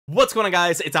What's going on,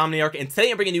 guys? It's Omniarch, and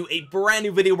today I'm bringing you a brand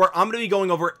new video where I'm going to be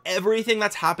going over everything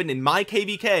that's happened in my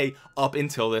KvK up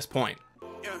until this point.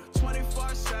 Yeah,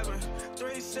 24/7,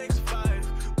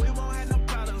 365. We won't have no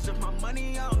problems if my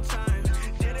money on time.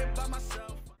 Did it by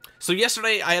myself. So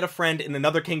yesterday I had a friend in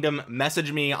another kingdom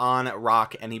message me on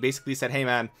Rock, and he basically said, hey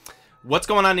man, what's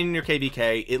going on in your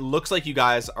KvK? It looks like you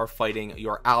guys are fighting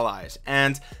your allies,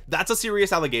 and that's a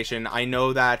serious allegation. I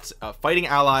know that fighting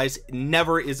allies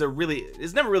never is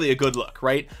never really a good look,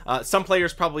 right? Some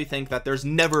players probably think that there's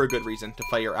never a good reason to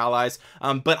fight your allies,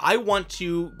 but I want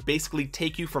to basically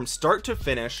take you from start to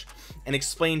finish and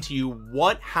explain to you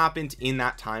what happened in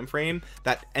that time frame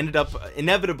that ended up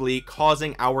inevitably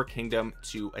causing our kingdom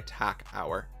to attack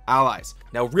our allies.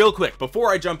 Now, real quick, before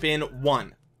I jump in,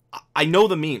 I know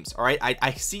the memes, all right?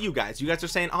 I see you guys are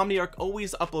saying Omniarch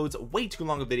always uploads way too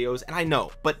long of videos, and I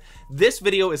know, but this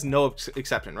video is no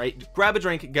exception, right? Grab a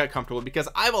drink, get comfortable, because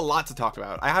I have a lot to talk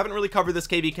about. I haven't really covered this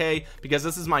KvK because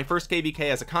this is my first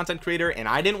KvK as a content creator, and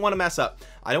I didn't want to mess up.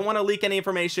 I don't want to leak any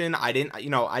information. I didn't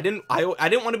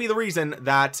want to be the reason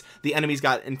that the enemies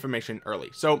got information early.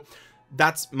 So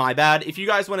that's my bad. If you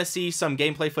guys want to see some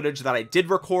gameplay footage that I did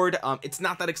record, it's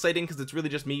not that exciting because it's really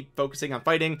just me focusing on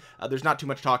fighting. There's not too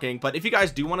much talking, but if you guys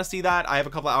do want to see that, I have a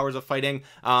couple hours of fighting.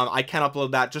 I can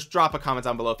upload that. Just drop a comment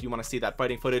down below if you want to see that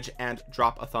fighting footage, and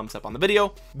drop a thumbs up on the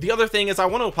video. The other thing is, I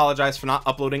want to apologize for not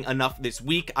uploading enough this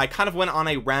week. I kind of went on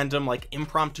a random, like,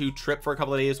 impromptu trip for a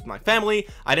couple of days with my family.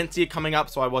 I didn't see it coming up,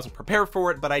 so I wasn't prepared for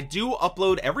it, but I do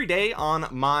upload every day on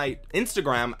my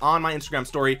Instagram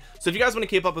story. So if you guys want to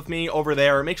keep up with me over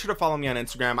there, make sure to follow me on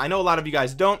Instagram. I know a lot of you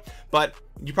guys don't, but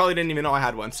you probably didn't even know I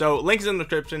had one, so link is in the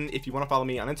description. If you want to follow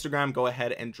me on Instagram, go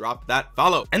ahead and drop that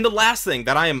follow. And the last thing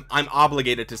that I'm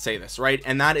obligated to say this, right,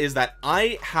 and that is that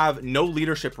I have no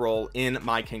leadership role in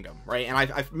my kingdom, right? And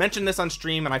I've mentioned this on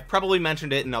stream, and I've probably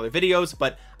mentioned it in other videos,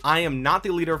 but I am not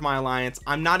the leader of my alliance.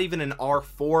 I'm not even an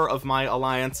R4 of my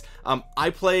alliance. I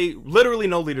play literally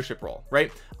no leadership role,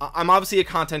 right? I'm obviously a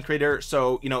content creator,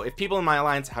 so if people in my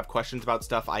alliance have questions about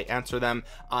stuff, I answer them.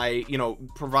 I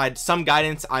provide some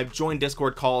guidance. I've joined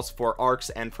Discord calls for arcs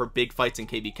and for big fights in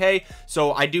KvK,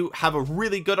 so I do have a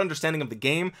really good understanding of the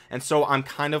game, and so I'm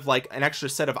kind of like an extra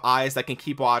set of eyes that can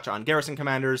keep watch on garrison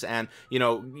commanders and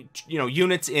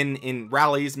units in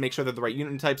rallies, make sure they're the right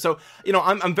unit type. So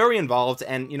I'm very involved,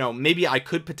 and maybe I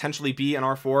could potentially be an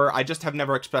R4. I just have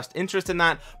never expressed interest in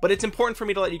that, but it's important for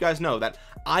me to let you guys know that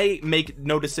I make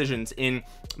no decisions in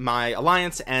my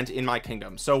alliance and in my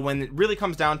kingdom. So when it really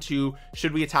comes down to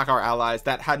should we attack our allies,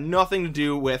 that had nothing to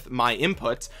do with my input,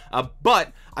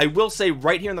 but I will say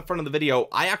right here in the front of the video,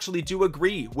 I actually do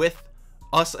agree with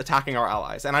us attacking our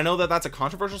allies, and I know that that's a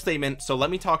controversial statement, so let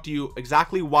me talk to you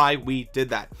exactly why we did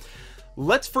that.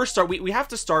 Let's first start. We have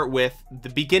to start with the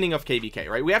beginning of KvK,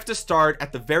 right? We have to start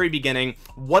at the very beginning.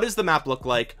 What does the map look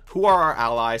like? Who are our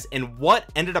allies? And what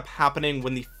ended up happening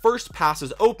when the first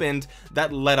passes opened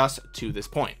that led us to this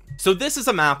point? So this is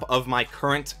a map of my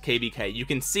current KvK. You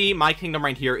can see my kingdom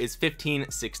right here is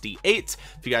 1568.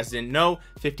 If you guys didn't know,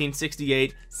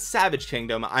 1568 Savage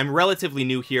Kingdom. I'm relatively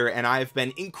new here, and I've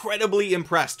been incredibly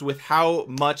impressed with how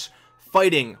much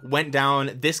fighting went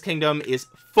down. This kingdom is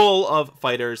full of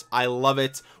fighters. I love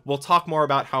it. We'll talk more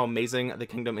about how amazing the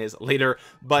kingdom is later,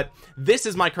 but this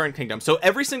is my current kingdom. So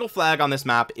every single flag on this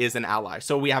map is an ally.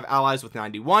 So we have allies with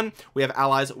 91, we have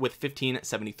allies with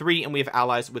 1573, and we have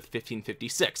allies with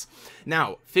 1556. Now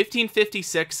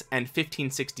 1556 and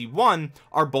 1561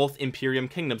 are both Imperium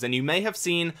kingdoms, and you may have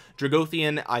seen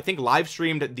Dragothian, I think, live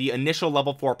streamed the initial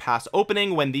level 4 pass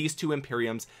opening when these two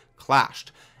Imperiums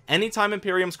clashed. Anytime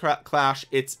Imperiums clash,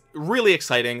 it's really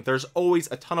exciting. There's always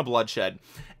a ton of bloodshed,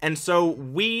 and so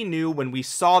we knew when we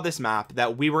saw this map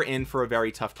that we were in for a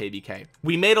very tough KvK.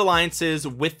 We made alliances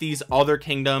with these other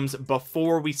kingdoms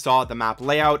before we saw the map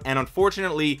layout, and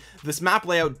unfortunately this map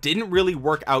layout didn't really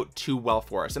work out too well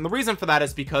for us, and the reason for that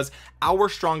is because our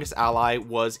strongest ally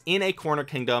was in a corner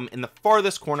kingdom in the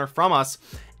farthest corner from us,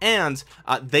 and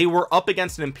they were up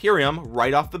against an Imperium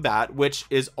right off the bat, which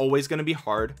is always going to be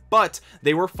hard, but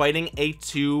they were fighting a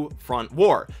two-front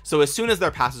war. So as soon as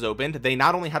their passes opened, they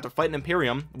not only had to fight an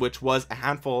Imperium, which was a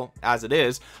handful as it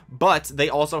is, but they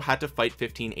also had to fight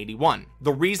 1581.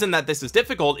 The reason that this is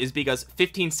difficult is because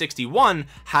 1561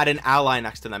 had an ally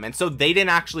next to them, and so they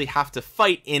didn't actually have to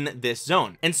fight in this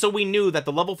zone. And so we knew that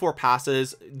the level 4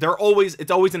 passes,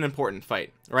 it's always an important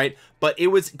fight, right? But it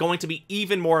was going to be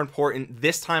even more important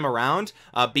this time time around,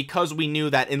 because we knew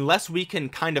that unless we can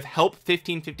kind of help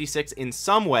 1556 in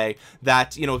some way,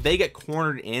 that, you know, they get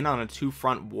cornered in on a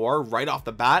two-front war right off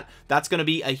the bat, that's going to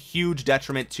be a huge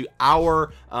detriment to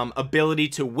our ability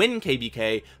to win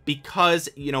KvK, because,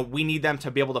 you know, we need them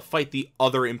to be able to fight the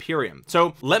other Imperium.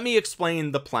 So let me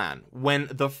explain the plan. When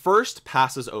the first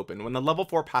pass is open, when the level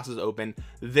 4 pass is open,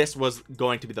 this was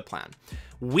going to be the plan.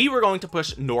 We were going to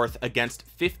push north against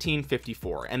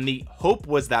 1554, and the hope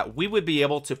was that we would be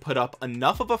able to put up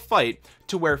enough of a fight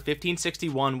to where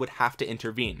 1561 would have to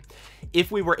intervene.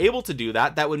 If we were able to do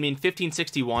that, that would mean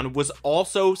 1561 was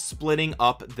also splitting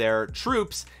up their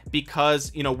troops,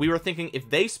 because, you know, we were thinking if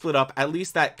they split up, at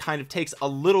least that kind of takes a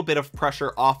little bit of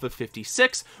pressure off of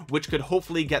 56, which could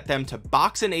hopefully get them to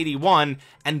box in 81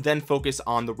 and then focus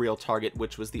on the real target,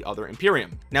 which was the other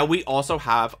Imperium. Now we also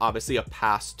have obviously a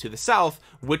pass to the south,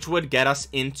 which would get us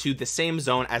into the same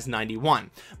zone as 91.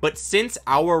 But since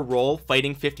our role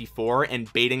fighting 54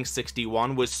 and baiting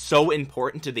 61 was so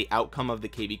important to the outcome of the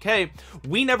KvK,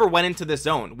 we never went into this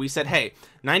zone. We said, hey,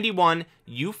 91,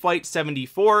 you fight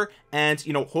 74, and,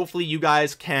 you know, hopefully you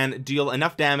guys can deal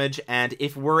enough damage, and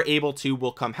if we're able to,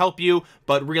 we'll come help you.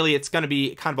 But really, it's going to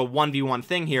be kind of a 1v1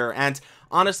 thing here. And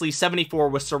honestly, 74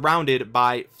 was surrounded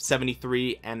by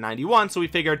 73 and 91, so we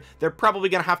figured they're probably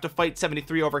gonna have to fight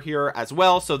 73 over here as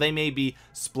well, so they may be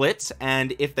split.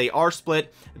 And if they are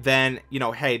split, then, you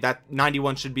know, hey, that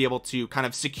 91 should be able to kind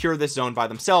of secure this zone by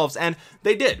themselves, and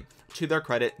they did. To their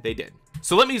credit, they did.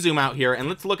 So let me zoom out here and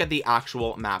let's look at the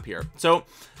actual map here. So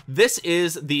this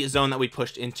is the zone that we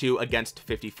pushed into against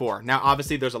 54. Now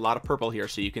obviously there's a lot of purple here,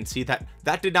 so you can see that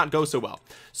that did not go so well.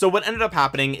 So what ended up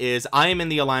happening is I am in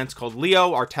the alliance called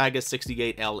Leo. Our tag is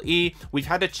 68LE. We've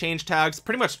had to change tags.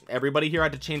 Pretty much everybody here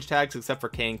had to change tags except for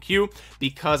K and Q,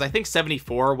 because I think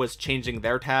 74 was changing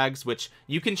their tags, which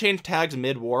you can change tags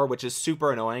mid-war, which is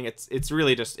super annoying. It's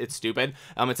really just, it's stupid.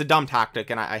 It's a dumb tactic,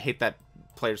 and I hate that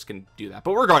players can do that.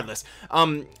 But regardless,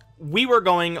 we were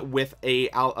going with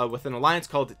with an alliance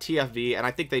called TFV, and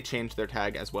I think they changed their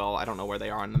tag as well. I don't know where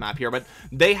they are on the map here, but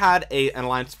they had an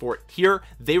alliance fort here.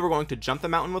 They were going to jump the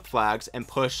mountain with flags and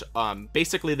push,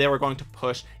 basically they were going to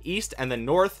push east and then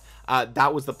north.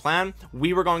 That was the plan.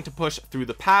 We were going to push through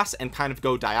the pass and kind of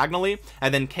go diagonally,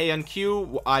 and then K and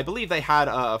Q, I believe they had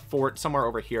a fort somewhere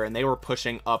over here, and they were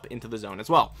pushing up into the zone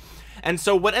as well. And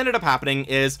so what ended up happening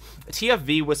is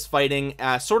TFV was fighting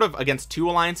sort of against two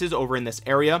alliances over in this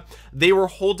area. They were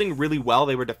holding really well.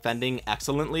 They were defending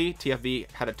excellently. TFV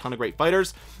had a ton of great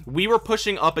fighters. We were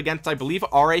pushing up against, I believe,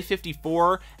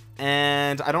 RA54,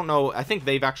 and I don't know, I think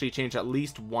they've actually changed at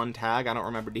least one tag. I don't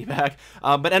remember DBAG,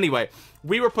 but anyway,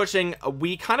 we were pushing.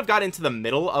 We kind of got into the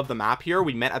middle of the map here.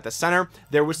 We met at the center.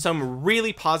 There was some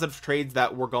really positive trades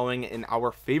that were going in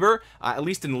our favor, at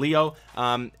least in Leo.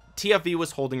 TFV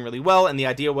was holding really well, and the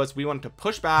idea was we wanted to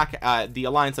push back the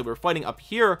alliance that we were fighting up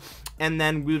here, and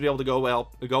then we would be able to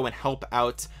go and help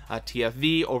out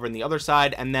TFV over in the other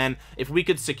side. And then if we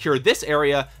could secure this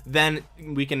area, then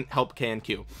we can help K and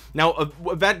Q. Now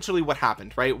eventually what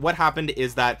happened, right? What happened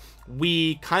is that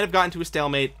we kind of got into a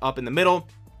stalemate up in the middle.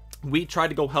 We tried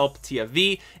to go help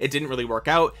TFV. It didn't really work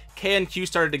out. K and Q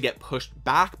started to get pushed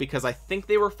back because I think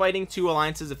they were fighting two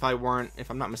alliances, if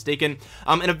I'm not mistaken.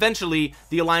 And eventually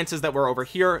the alliances that were over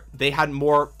here, they had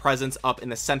more presence up in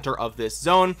the center of this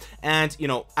zone. And, you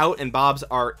know, Out and Bob's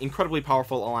are incredibly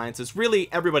powerful alliances. Really,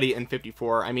 everybody in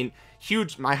 54. I mean,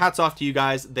 huge, my hats off to you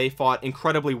guys. They fought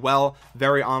incredibly well,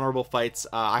 very honorable fights.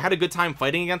 I had a good time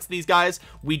fighting against these guys.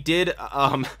 We did,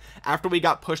 after we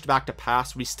got pushed back to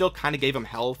pass, we still kind of gave them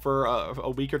hell for a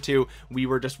week or two. We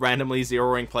were just randomly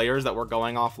zeroing players that were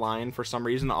going offline for some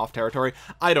reason, off territory.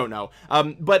 I don't know.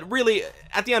 But really,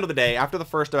 at the end of the day, after the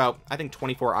first about, I think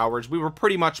 24 hours, we were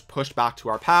pretty much pushed back to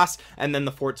our pass, and then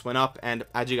the forts went up. And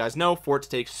as you guys know, forts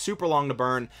take super long to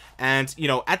burn. And, you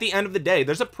know, at the end of the day,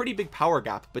 there's a pretty big power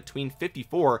gap between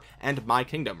 54 and my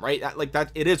kingdom, right? Like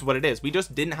that, it is what it is. We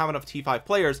just didn't have enough T5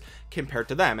 players compared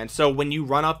to them. And so when you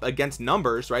run up against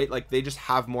numbers, right, like they just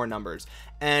have more numbers,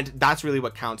 and that's really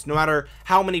what counts. No matter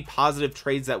how many positive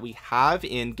trades that we have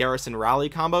in garrison rally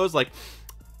combos, like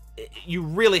you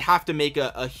really have to make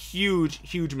a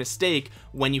huge mistake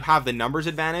when you have the numbers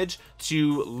advantage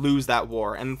to lose that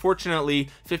war. And unfortunately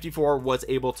 54 was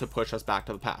able to push us back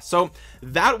to the pass. So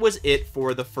that was it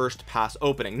for the first pass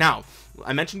opening. Now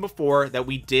I mentioned before that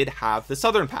we did have the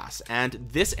southern pass, and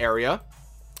this area,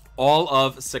 all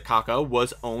of Sakaka,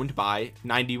 was owned by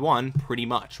 91 pretty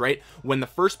much, right? When the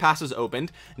first passes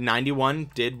opened, 91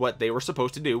 did what they were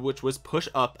supposed to do, which was push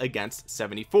up against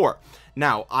 74.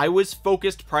 Now I was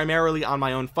focused primarily on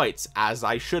my own fights, as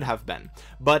I should have been,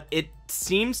 but it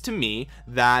seems to me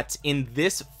that in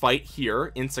this fight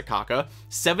here in Sakaka,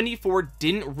 74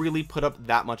 didn't really put up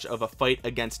that much of a fight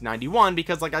against 91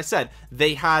 because, like I said,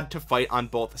 they had to fight on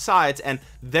both sides, and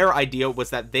their idea was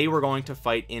that they were going to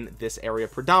fight in this area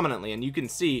predominantly. And you can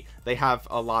see they have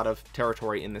a lot of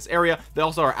territory in this area. They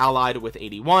also are allied with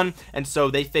 81, and so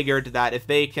they figured that if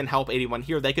they can help 81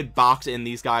 here, they could box in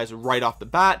these guys right off the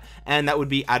bat, and that would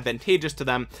be advantageous to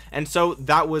them. And so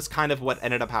that was kind of what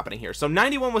ended up happening here. So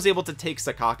 91 was able to take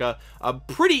Sakaka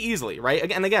pretty easily, right?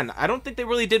 Again, I don't think they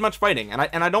really did much fighting, and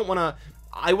I don't want to,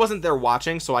 I wasn't there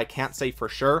watching, so I can't say for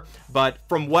sure, but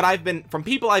from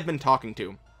people I've been talking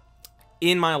to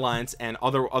in my alliance and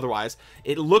otherwise,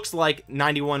 it looks like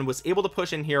 91 was able to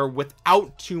push in here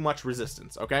without too much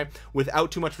resistance. Okay,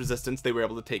 without too much resistance, they were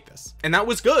able to take this, and that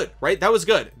was good, right? That was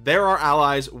good. They're our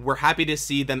allies. We're happy to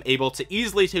see them able to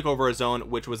easily take over a zone,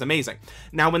 which was amazing.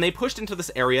 Now, when they pushed into this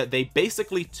area, they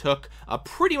basically took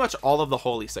pretty much all of the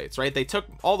holy sites, right? They took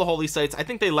all the holy sites. I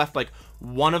think they left like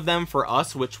one of them for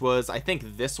us, which was, I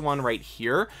think, this one right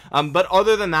here. But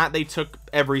other than that, they took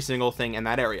every single thing in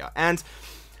that area, and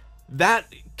that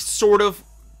sort of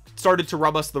started to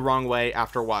rub us the wrong way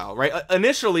after a while, right?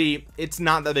 Initially, it's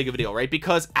not that big of a deal, right?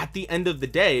 Because at the end of the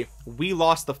day, we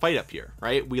lost the fight up here,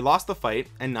 right? We lost the fight,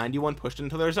 and 91 pushed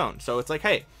into their zone. So it's like,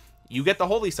 hey, you get the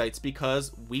holy sites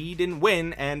because we didn't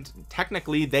win, and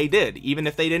technically they did. Even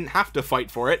if they didn't have to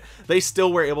fight for it, they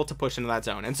still were able to push into that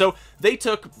zone. And so they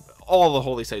took all the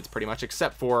holy sites pretty much,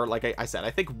 except for, like I said,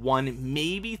 I think one,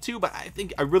 maybe two, but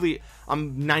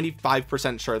I'm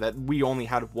 95% sure that we only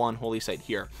had one holy site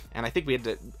here, and I think we had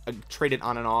to trade it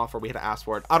on and off, or we had to ask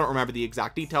for it. I don't remember the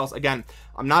exact details. Again,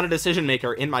 I'm not a decision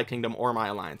maker in my kingdom or my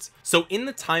alliance. So in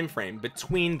the time frame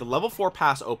between the level 4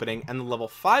 pass opening and the level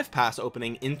 5 pass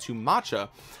opening into Matcha,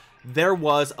 there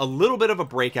was a little bit of a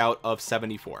breakout of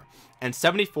 74, and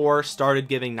 74 started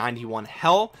giving 91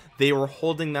 hell. They were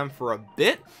holding them for a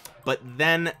bit, but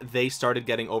then they started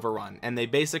getting overrun, and they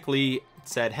basically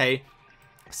said, hey,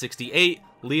 68,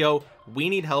 Leo, we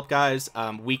need help, guys.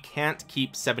 We can't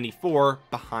keep 74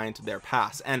 behind their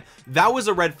pass. And that was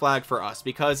a red flag for us,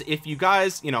 because if you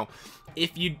guys, you know,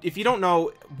 if you don't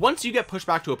know, once you get pushed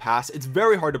back to a pass, it's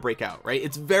very hard to break out, right?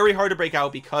 It's very hard to break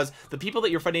out because the people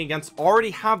that you're fighting against already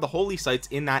have the holy sites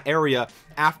in that area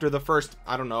after the first,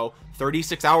 I don't know,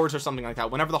 36 hours or something like that.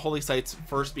 Whenever the holy sites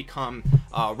first become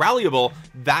rallyable,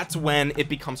 that's when it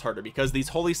becomes harder, because these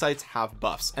holy sites have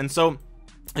buffs. And so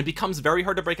it becomes very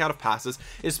hard to break out of passes,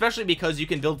 especially because you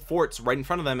can build forts right in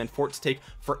front of them, and forts take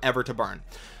forever to burn.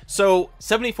 So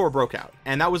 74 broke out,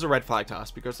 and that was a red flag to us,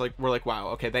 because we're like, wow,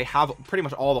 okay, they have pretty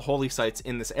much all the holy sites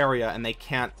in this area, and they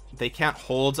can't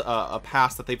hold a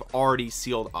pass that they've already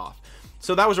sealed off.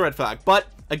 So that was a red flag. But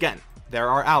again, they're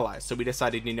our allies, so we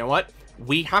decided, you know what,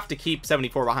 we have to keep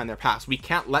 74 behind their pass. We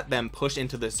can't let them push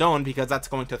into this zone, because that's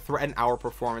going to threaten our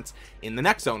performance in the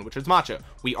next zone, which is Matcha.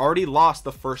 We already lost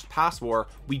the first pass war.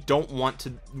 We don't want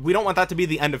that to be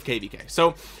the end of KvK.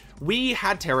 So we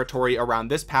had territory around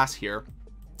this pass here,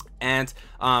 and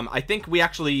I think we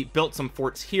actually built some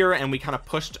forts here, and we kind of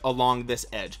pushed along this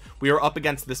edge. We were up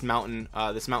against this mountain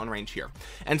range here,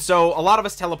 and so a lot of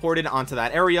us teleported onto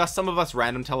that area. Some of us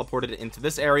random teleported into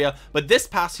this area, but this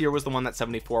pass here was the one that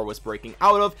 74 was breaking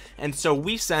out of, and so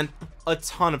we sent a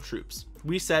ton of troops.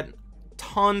 We sent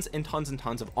tons and tons and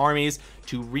tons of armies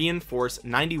to reinforce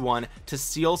 91 to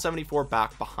seal 74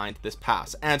 back behind this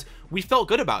pass, and we felt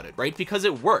good about it, right? Because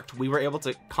it worked. We were able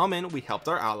to come in, we helped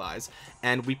our allies,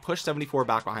 and we pushed 74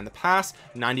 back behind the pass.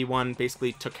 91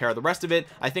 basically took care of the rest of it.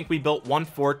 I think we built one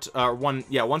fort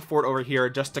over here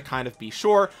just to kind of be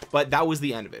sure, but that was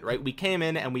the end of it, right? We came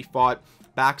in and we fought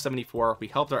back 74, we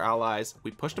helped our allies, we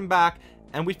pushed them back,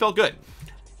 and we felt good.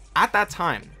 At that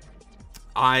time,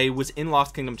 I was in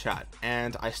Lost Kingdom chat,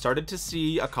 and I started to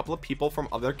see a couple of people from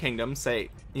other kingdoms say,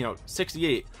 you know,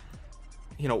 68,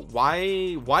 you know,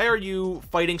 why are you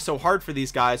fighting so hard for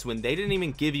these guys when they didn't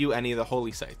even give you any of the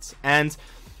holy sites? And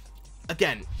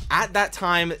again, at that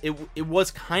time, it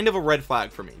was kind of a red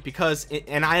flag for me, because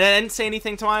and I didn't say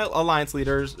anything to my alliance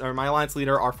leaders, or my alliance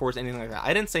leader, R4s, anything like that.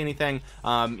 I didn't say anything,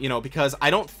 you know, because I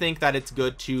don't think that it's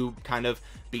good to kind of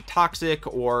be toxic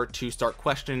or to start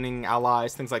questioning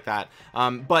allies, things like that.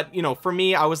 But you know, for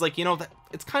me, I was like, you know, that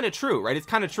it's kind of true, right? It's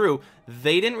kind of true.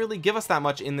 They didn't really give us that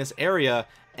much in this area,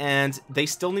 and they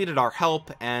still needed our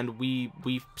help, and we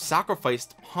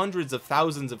sacrificed hundreds of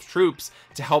thousands of troops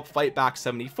to help fight back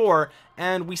 74,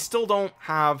 and we still don't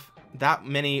have that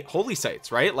many holy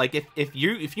sites, right? Like if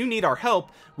you need our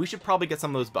help, we should probably get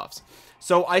some of those buffs.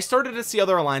 So I started to see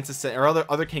other alliances or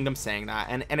other kingdoms saying that,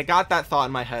 and it got that thought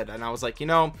in my head, and I was like, you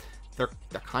know,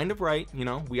 they're kind of right. You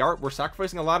know, we're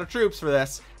sacrificing a lot of troops for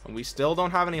this, and we still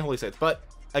don't have any holy sites. But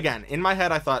again, in my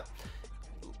head, I thought,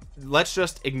 let's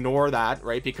just ignore that,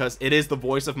 right? Because it is the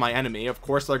voice of my enemy. Of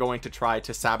course they're going to try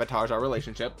to sabotage our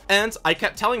relationship. And I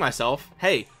kept telling myself,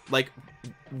 hey, like,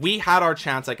 we had our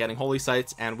chance at getting holy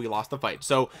sites and we lost the fight.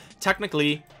 So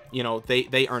technically, you know,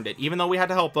 they earned it. Even though we had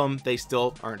to help them, they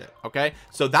still earned it. Okay,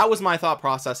 so that was my thought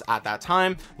process at that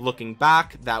time. Looking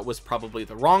back, that was probably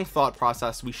the wrong thought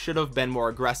process. We should have been more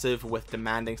aggressive with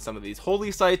demanding some of these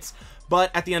holy sites.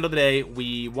 But at the end of the day,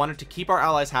 we wanted to keep our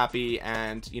allies happy,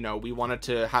 and, you know, we wanted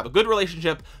to have a good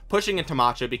relationship pushing into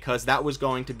Matcha, because that was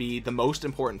going to be the most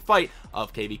important fight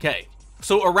of KvK.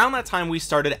 So around that time, we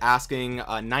started asking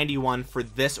 91 for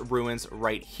this ruins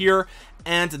right here,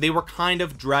 and they were kind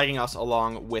of dragging us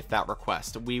along with that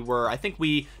request. I think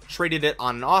we traded it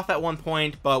on and off at one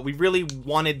point, but we really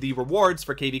wanted the rewards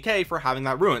for KvK for having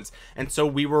that ruins, and so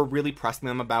we were really pressing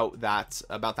them about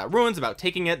that ruins, about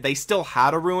taking it. They still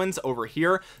had a ruins over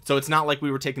here, so it's not like we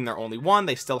were taking their only one.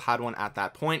 They still had one at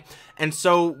that point, and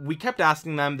so we kept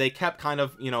asking them. They kept kind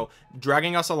of, you know,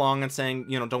 dragging us along and saying,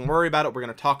 you know, don't worry about it, we're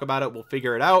going to talk about it, we'll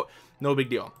figure it out, no big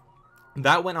deal.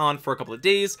 That went on for a couple of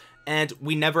days, and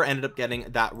we never ended up getting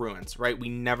that ruins, right? We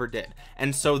never did.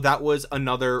 And so that was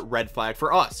another red flag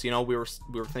for us. You know, we were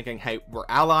thinking, hey, we're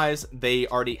allies. They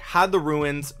already had the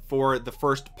ruins for the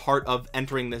first part of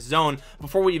entering this zone.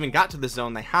 Before we even got to the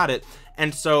zone, they had it.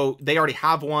 And so they already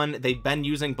have one. They've been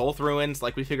using both ruins.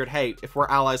 Like, we figured, hey, if we're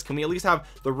allies, can we at least have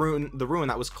the ruin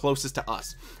that was closest to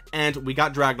us? And we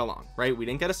got dragged along, right? We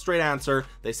didn't get a straight answer.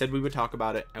 They said we would talk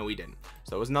about it, and we didn't.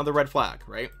 So it was another red flag,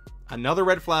 right? Another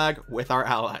red flag with our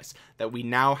allies that we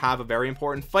now have a very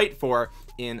important fight for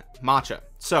in Matcha.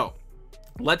 So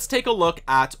let's take a look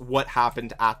at what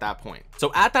happened at that point.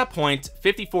 So at that point,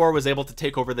 54 was able to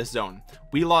take over this zone.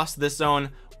 We lost this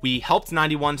zone. We helped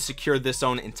 91 secure this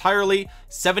zone entirely.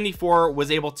 74 was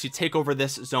able to take over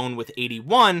this zone with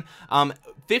 81.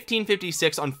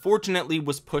 1556 unfortunately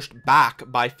was pushed back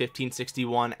by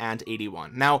 1561 and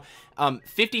 81. Now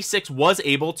 56 was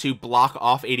able to block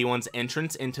off 81's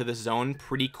entrance into the zone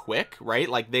pretty quick, right?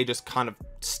 Like, they just kind of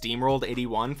steamrolled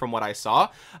 81 from what I saw,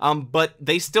 but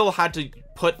they still had to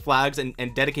put flags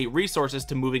and dedicate resources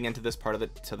to moving into this part of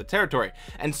the territory.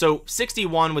 And so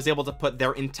 61 was able to put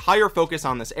their entire focus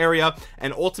on this area,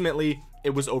 and ultimately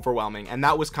it was overwhelming. And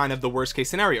that was kind of the worst case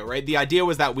scenario, right? The idea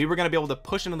was that we were going to be able to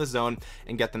push into the zone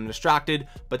and get them distracted,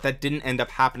 but that didn't end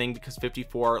up happening because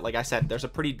 54, like I said, there's a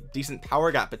pretty decent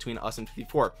power gap between us and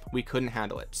 54. We couldn't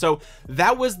handle it. So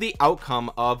that was the outcome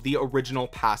of the original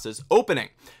passes opening.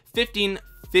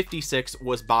 1556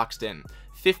 was boxed in.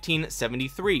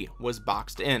 1573 was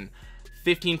boxed in.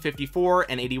 1554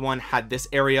 and 81 had this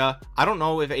area. I don't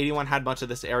know if 81 had much of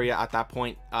this area at that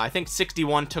point. I think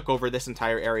 61 took over this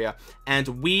entire area, and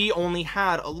we only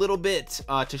had a little bit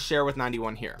to share with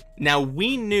 91 here. Now,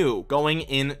 we knew going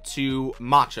into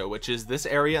Matcha, which is this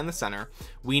area in the center,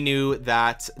 we knew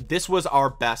that this was our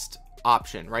best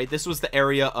option, right? This was the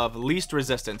area of least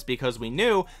resistance, because we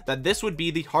knew that this would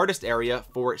be the hardest area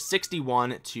for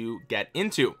 61 to get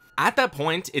into. At that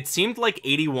point, it seemed like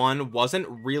 81 wasn't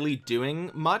really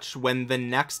doing much when the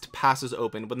next passes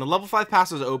opened. When the level 5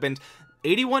 passes opened,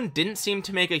 81 didn't seem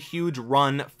to make a huge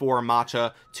run for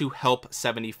Matcha to help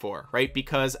 74, right?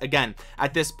 Because again,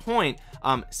 at this point,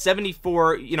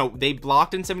 74, you know, they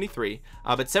blocked in 73,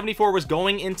 but 74 was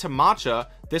going into Matcha.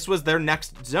 This was their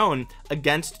next zone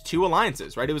against two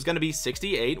alliances, right? It was going to be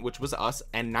 68, which was us,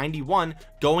 and 91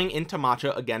 going into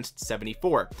Matcha against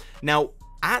 74. Now,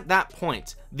 at that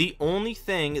point, the only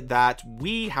thing that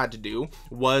we had to do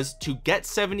was to get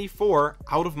 74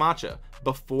 out of Matcha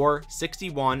before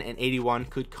 61 and 81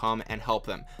 could come and help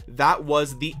them. That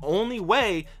was the only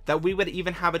way that we would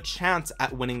even have a chance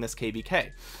at winning this KvK.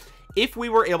 If we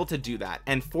were able to do that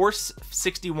and force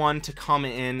 61 to come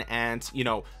in and, you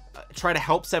know, try to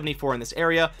help 74 in this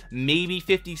area, maybe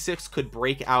 56 could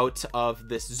break out of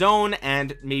this zone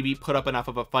and maybe put up enough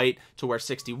of a fight to where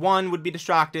 61 would be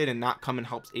distracted and not come and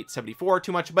help 874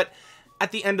 too much. But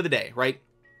at the end of the day, right,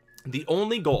 the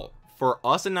only goal for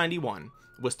us in 91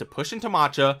 was to push into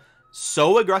Matcha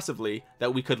so aggressively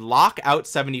that we could lock out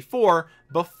 74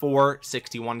 before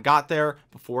 61 got there,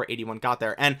 before 81 got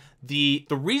there. And the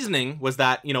reasoning was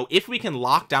that, you know, if we can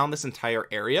lock down this entire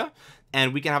area,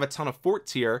 and we can have a ton of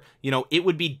forts here, you know, it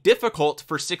would be difficult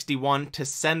for 61 to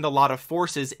send a lot of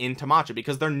forces into Matcha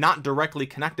because they're not directly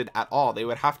connected at all. They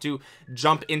would have to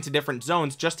jump into different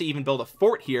zones just to even build a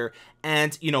fort here.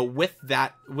 And you know, with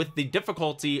the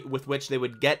difficulty with which they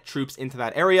would get troops into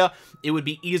that area, it would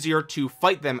be easier to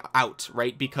fight them out,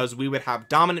 right? Because we would have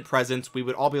dominant presence, we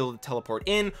would all be able to teleport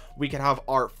in, we could have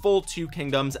our full 2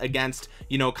 kingdoms against,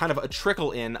 you know, kind of a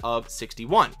trickle in of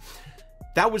 61.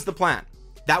 That was the plan.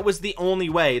 That was the only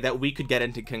way that we could get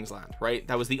into Kingsland, right?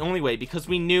 That was the only way, because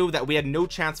we knew that we had no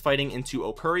chance fighting into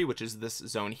Okuri, which is this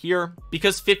zone here,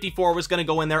 because 54 was going to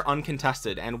go in there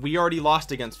uncontested, and we already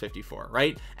lost against 54,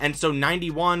 right? And so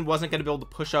 91 wasn't going to be able to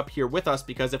push up here with us,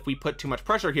 because if we put too much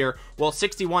pressure here, well,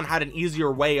 61 had an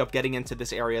easier way of getting into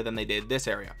this area than they did this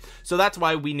area. So that's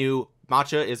why we knew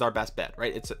Matcha is our best bet,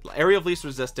 right? It's an area of least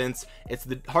resistance, it's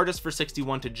the hardest for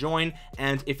 61 to join,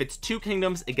 and if it's 2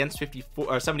 kingdoms against 54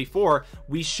 or 74,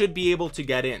 we should be able to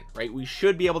get in, right? We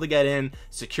should be able to get in,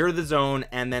 secure the zone,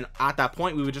 and then at that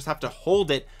point we would just have to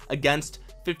hold it against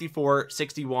 54,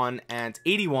 61, and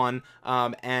 81.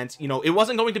 And you know, it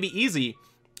wasn't going to be easy,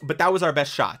 but that was our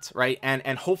best shot, right?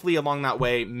 And hopefully along that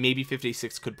way, maybe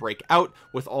 56 could break out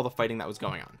with all the fighting that was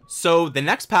going on. So the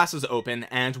next pass is open,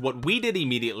 and what we did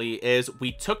immediately is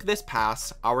we took this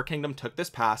pass, our kingdom took this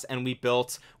pass, and we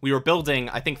were building,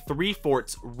 I think, 3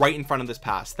 forts right in front of this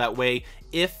pass. That way,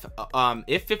 if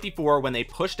 54, when they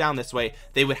push down this way,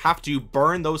 they would have to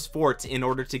burn those forts in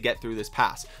order to get through this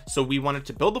pass. So we wanted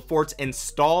to build the forts and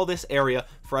stall this area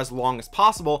for as long as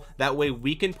possible. That way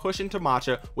we can push into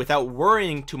Matcha without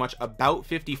worrying too much about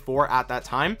 54 at that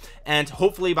time, and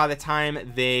hopefully by the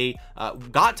time they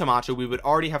got to Matcha, we would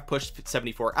already have pushed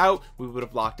 74 out, we would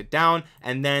have locked it down,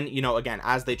 and then, you know, again,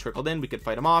 as they trickled in, we could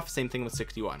fight them off. Same thing with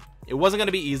 61. It wasn't going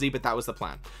to be easy, but that was the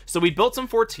plan. So we built some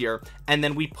forts here, and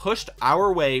then we pushed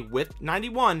our way with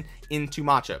 91 into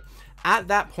Matcha. At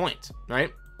that point,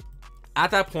 right,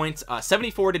 at that point,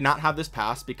 74 did not have this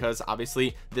pass, because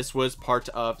obviously this was part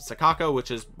of Sakaka,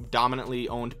 which is dominantly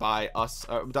owned by us,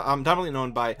 dominantly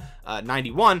owned by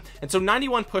 91. And so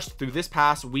 91 pushed through this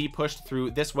pass, we pushed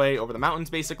through this way over the mountains.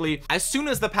 Basically, as soon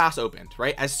as the pass opened,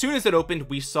 right, as soon as it opened,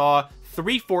 we saw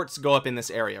 3 forts go up in this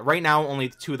area. Right now only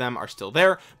 2 of them are still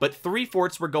there, but 3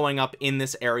 forts were going up in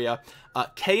this area.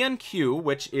 KnQ,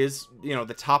 which is, you know,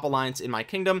 the top alliance in my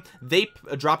kingdom, they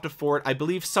dropped a fort, I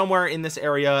believe, somewhere in this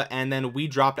area, and then we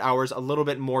dropped ours a little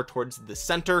bit more towards the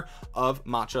center of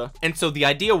Matcha. And so the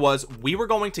idea was we were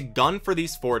going to gun for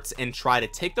these forts and try to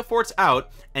take the forts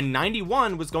out, and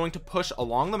 91 was going to push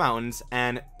along the mountains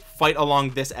and fight along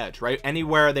this edge, right?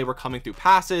 Anywhere they were coming through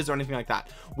passes or anything like that.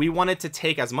 We wanted to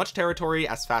take as much territory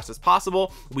as fast as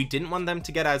possible. We didn't want them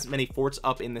to get as many forts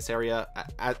up in this area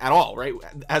at all, right?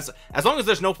 As long as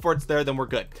there's no forts there, then we're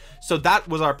good. So that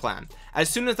was our plan. As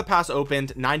soon as the pass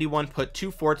opened, 91 put 2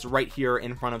 forts right here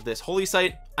in front of this holy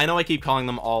site. I know I keep calling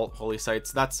them all holy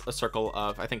sites. That's a circle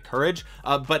of, I think, courage.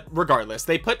 But regardless,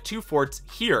 they put 2 forts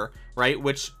here, right?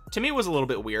 Which to me was a little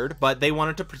bit weird, but they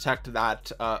wanted to protect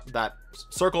that that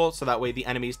circle, so that way the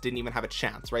enemies didn't even have a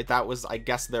chance, right? That was, I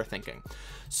guess, their thinking.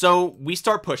 So we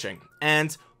start pushing,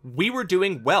 and we were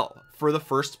doing well for the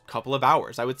first couple of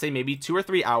hours. I would say maybe 2 or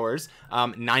 3 hours.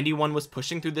 91 was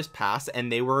pushing through this pass,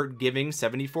 and they were giving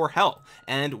 74 hell,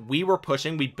 and we were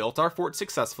pushing. We built our fort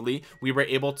successfully. We were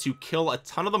able to kill a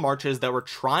ton of the marches that were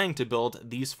trying to build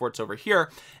these forts over here,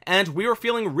 and we were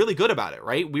feeling really good about it,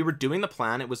 right? We were doing the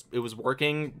plan. It was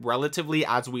working relatively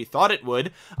as we thought it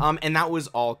would, and that was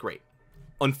all great.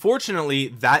 Unfortunately,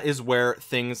 that is where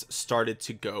things started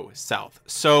to go south.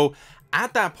 So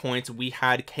at that point, we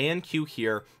had KnQ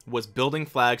here was building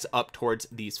flags up towards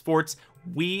these forts.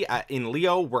 We in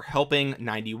Leo were helping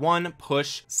 91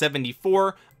 push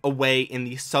 74 away in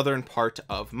the southern part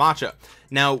of Matcha.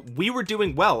 Now we were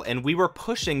doing well, and we were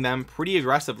pushing them pretty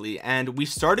aggressively, and we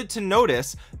started to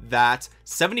notice that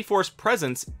 74's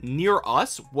presence near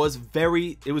us was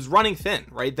running thin,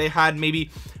 right? They had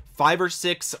maybe 5 or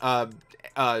 6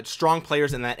 strong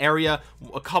players in that area,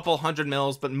 a couple 100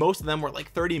 mils, but most of them were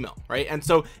like 30 mil, right? And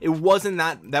so it wasn't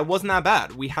that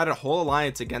bad. We had a whole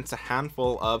alliance against a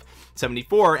handful of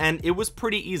 74, and it was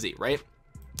pretty easy, right?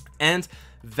 And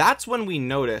that's when we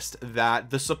noticed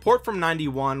that the support from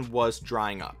 91 was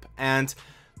drying up. And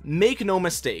make no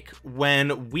mistake,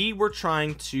 when we were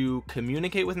trying to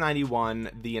communicate with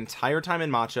 91 the entire time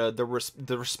in Matcha,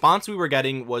 the response we were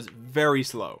getting was very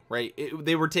slow, right?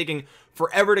 They were taking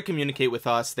forever to communicate with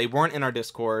us. They weren't in our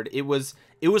Discord. It was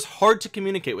hard to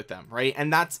communicate with them, right?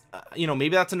 And that's you know,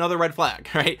 maybe that's another red flag,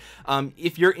 right?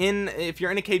 If you're in a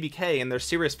KvK and there's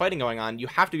serious fighting going on, you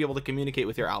have to be able to communicate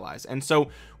with your allies. And so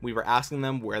we were asking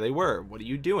them where they were. What are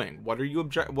you doing? What are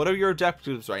your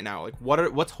objectives right now? Like,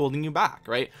 what's holding you back,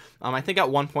 right? I think at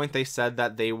one point they said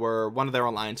that one of their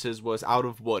alliances was out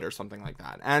of wood or something like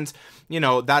that. And you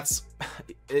know, that's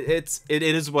it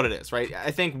is what it is, right?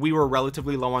 I think we were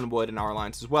relatively low on wood in our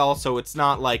alliance as well, so it's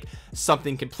not like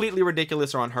something completely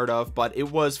ridiculous or unheard of, but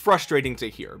it was frustrating to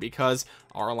hear because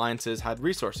our alliances had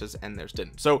resources and theirs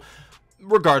didn't. So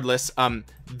regardless,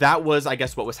 that was, I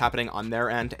guess, what was happening on their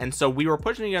end. And so we were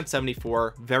pushing against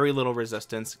 74, very little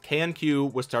resistance.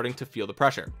 KNQ was starting to feel the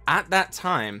pressure. At that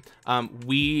time,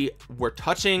 we were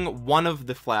touching one of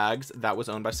the flags that was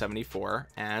owned by 74,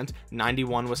 and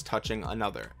 91 was touching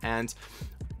another. And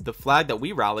the flag that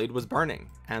we rallied was burning,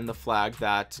 and the flag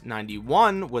that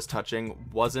 91 was touching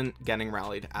wasn't getting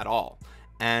rallied at all.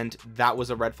 And that was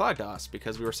a red flag to us,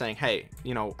 because we were saying, hey,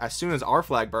 you know, as soon as our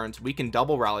flag burns, we can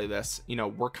double rally this. You know,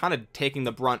 we're kind of taking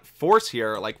the brunt force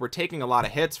here. Like, we're taking a lot of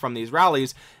hits from these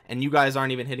rallies, and you guys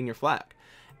aren't even hitting your flag.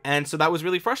 And so that was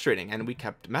really frustrating. And we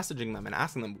kept messaging them and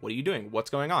asking them, what are you doing?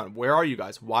 What's going on? Where are you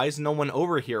guys? Why is no one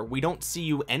over here? We don't see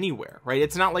you anywhere, right?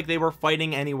 It's not like they were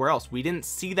fighting anywhere else. We didn't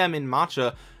see them in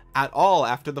matcha at all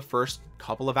after the first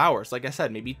couple of hours. Like I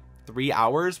said, maybe 3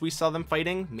 hours we saw them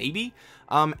fighting, maybe,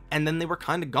 and then they were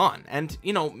kind of gone. And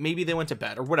you know, maybe they went to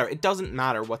bed or whatever. It doesn't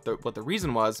matter what the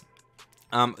reason was.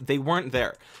 They weren't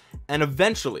there. And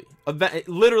eventually,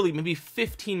 literally maybe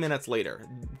 15 minutes later,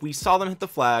 we saw them hit the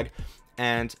flag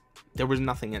and there was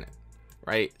nothing in it,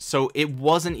 right? So it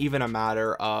wasn't even a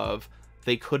matter of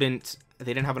they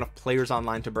didn't have enough players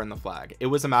online to burn the flag. It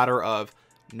was a matter of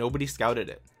nobody scouted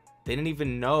it. They didn't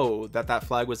even know that that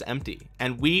flag was empty,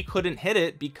 and we couldn't hit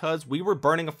it because we were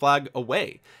burning a flag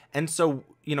away. And so,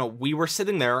 you know, we were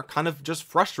sitting there kind of just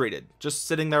frustrated, just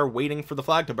sitting there waiting for the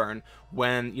flag to burn,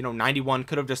 when, you know, 91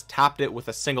 could have just tapped it with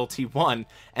a single T1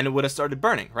 and it would have started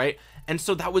burning, right? And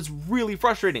so that was really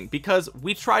frustrating, because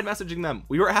we tried messaging them,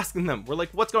 we were asking them, we're like,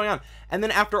 what's going on? And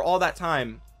then after all that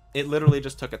time, it literally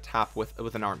just took a tap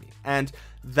with an army. And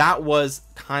that was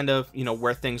kind of, you know,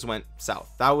 where things went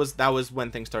south. That was when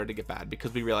things started to get bad,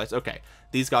 because we realized, okay,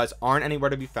 these guys aren't anywhere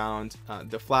to be found.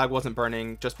 The flag wasn't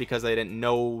burning just because they didn't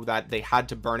know that they had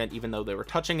to burn it, even though they were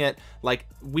touching it. Like,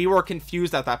 we were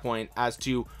confused at that point as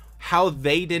to how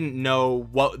they didn't know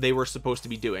what they were supposed to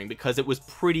be doing, because it was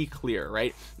pretty clear,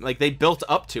 right? Like, they built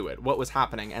up to it, what was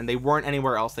happening, and they weren't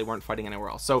anywhere else. They weren't fighting anywhere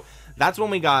else. So that's when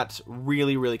we got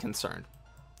really, really concerned.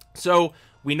 So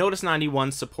we noticed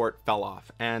 91's support fell off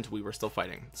and we were still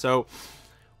fighting. So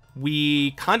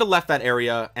we kind of left that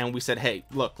area and we said, hey,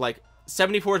 look, like,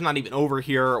 74 is not even over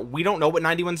here. We don't know what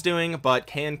 91's doing, but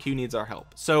KNQ needs our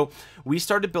help. So we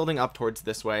started building up towards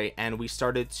this way, and we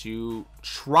started to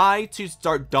try to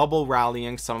start double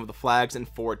rallying some of the flags and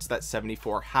forts that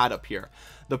 74 had up here.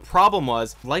 The problem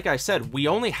was, like I said, we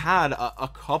only had a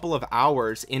couple of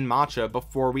hours in matcha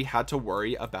before we had to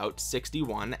worry about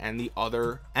 61 and the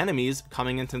other enemies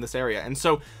coming into this area. And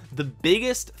so the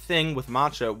biggest thing with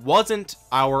matcha wasn't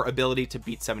our ability to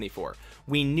beat 74.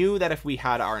 We knew that if we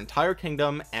had our entire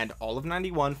kingdom and all of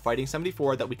 91 fighting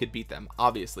 74, that we could beat them.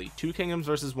 Obviously, 2 kingdoms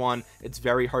versus 1, it's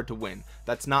very hard to win.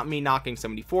 That's not me knocking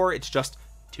 74, it's just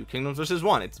 2 kingdoms versus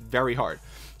 1. It's very hard.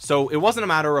 So it wasn't a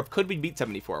matter of could we beat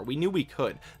 74. We knew we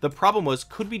could. The problem was,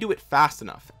 could we do it fast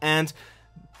enough? And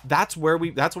that's where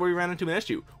we ran into an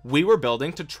issue. We were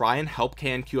building to try and help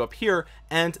KNQ up here,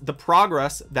 and the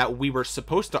progress that we were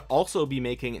supposed to also be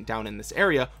making down in this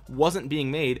area wasn't being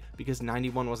made because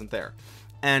 91 wasn't there.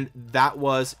 And that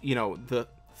was, you know, the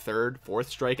 3rd, 4th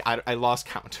strike. I lost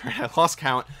count, right? I lost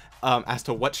count as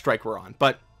to what strike we're on,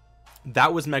 but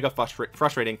that was mega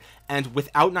frustrating. And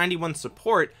without 91's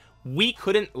support, we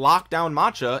couldn't lock down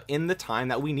matcha in the time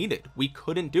that we needed. We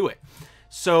couldn't do it.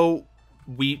 So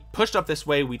we pushed up this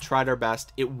way. We tried our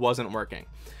best. It wasn't working.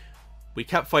 We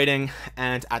kept fighting,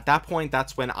 and at that point,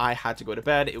 that's when I had to go to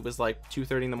bed. It was like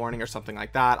 2:30 in the morning or something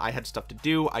like that. I had stuff to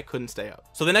do. I couldn't stay up.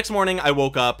 So the next morning I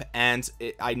woke up and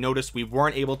I noticed we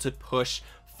weren't able to push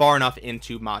far enough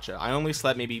into matcha. I only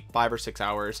slept maybe 5 or 6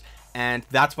 hours, and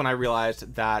that's when I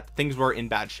realized that things were in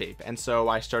bad shape. And so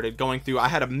I started going through, I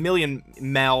had a million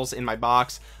mails in my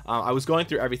box. I was going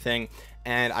through everything,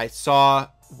 and I saw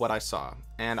what I saw,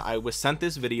 and I was sent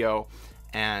this video,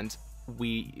 and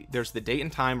there's the date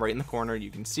and time right in the corner,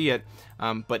 you can see it,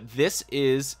 but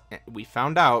we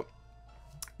found out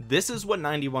this is what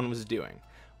 91 was doing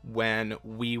when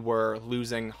we were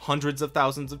losing hundreds of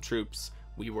thousands of troops,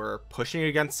 We were pushing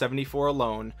against 74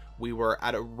 alone. We were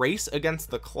at a race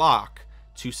against the clock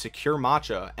to secure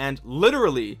matcha, and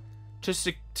literally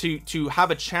to have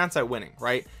a chance at winning,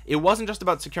 right? It wasn't just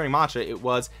about securing matcha. It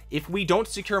was, if we don't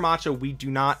secure matcha, we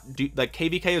do not do, like,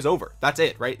 KvK is over. That's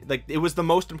it, right? Like, it was the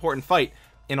most important fight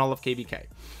in all of KvK.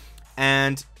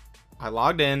 And I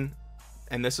logged in,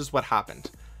 and this is what happened.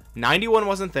 91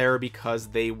 wasn't there because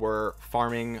they were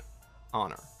farming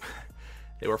honor.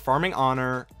 They were farming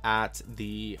honor at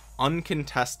the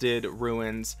uncontested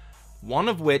ruins, one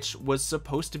of which was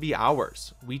supposed to be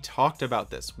ours. We talked about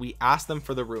this. We asked them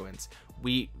for the ruins.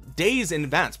 We, days in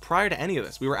advance, prior to any of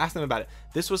this, we were asking them about it.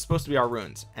 This was supposed to be our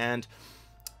ruins, and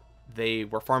they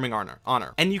were farming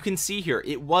honor. And you can see here,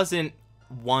 it wasn't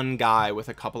one guy with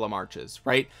a couple of marches,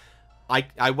 right?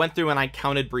 I went through and I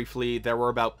counted briefly. There were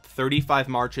about 35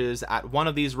 marches at one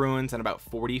of these ruins and about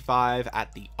 45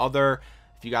 at the other.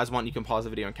 If you guys want, you can pause the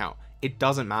video and count. It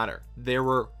doesn't matter. There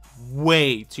were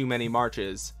way too many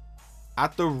marches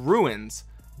at the ruins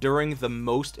during the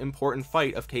most important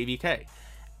fight of KvK.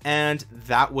 And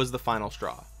that was the final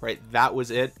straw, right? That was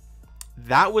it.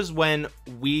 That was when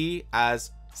we,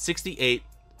 as 68,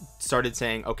 started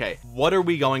saying, okay, what are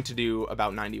we going to do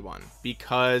about 91?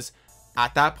 Because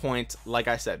at that point, like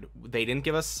I said, they didn't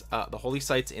give us the holy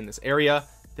sites in this area.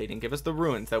 They didn't give us the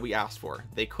ruins that we asked for.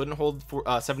 They couldn't hold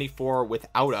 74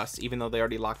 without us, even though they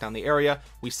already locked down the area.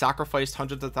 We sacrificed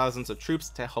hundreds of thousands of troops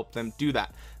to help them do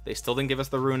that. They still didn't give us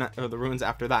the ruins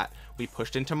after that. We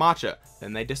pushed into matcha,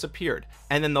 then they disappeared.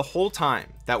 And then the whole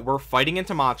time that we're fighting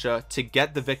into matcha to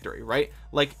get the victory, right?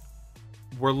 Like,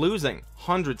 we're losing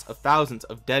hundreds of thousands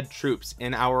of dead troops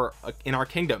in our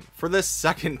kingdom for the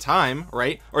second time,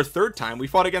 right? Or third time. We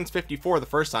fought against 54 the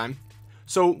first time.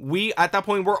 So we, at that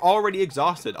point, we're already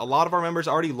exhausted. A lot of our members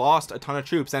already lost a ton of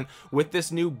troops, and with this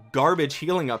new garbage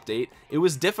healing update, it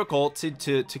was difficult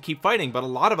to keep fighting. But a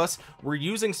lot of us were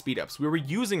using speed ups. We were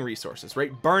using resources,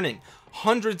 right? Burning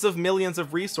hundreds of millions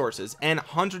of resources and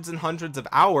hundreds of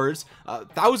hours,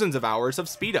 thousands of hours of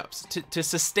speed ups to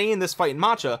sustain this fight in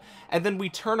matcha. And then we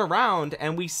turn around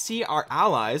and we see our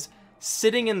allies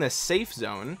sitting in the safe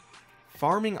zone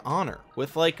farming honor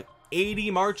with like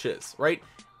 80 marches, right?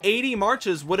 80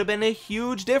 marches would have been a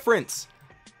huge difference.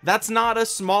 That's not a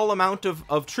small amount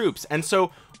of troops. And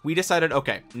so we decided,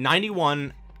 okay,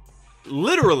 91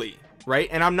 literally, right?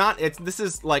 And I'm not, this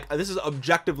is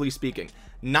objectively speaking,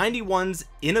 91's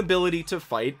inability to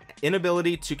fight,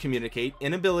 inability to communicate,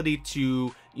 inability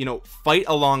to, you know, fight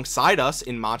alongside us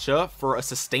in matcha for a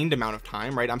sustained amount of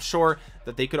time, right? I'm sure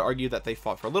that they could argue that they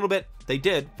fought for a little bit. They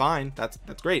did, fine, that's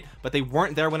great, but they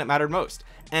weren't there when it mattered most.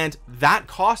 And that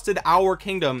costed our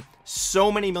kingdom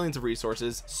so many millions of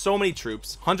resources, so many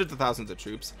troops, hundreds of thousands of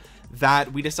troops,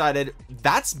 that we decided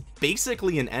that's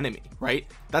basically an enemy, right?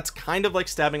 That's kind of like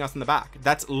stabbing us in the back.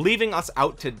 That's leaving us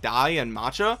out to die in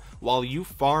matcha while you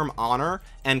farm honor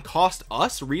and cost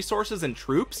us resources and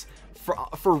troops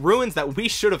for ruins that we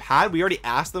should have had. We already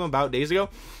asked them about days ago.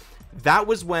 That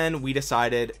was when we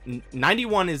decided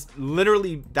 91 is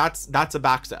literally, that's a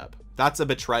backstab. That's a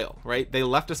betrayal, right? They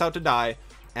left us out to die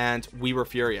and we were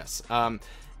furious.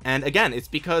 And again, it's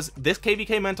because this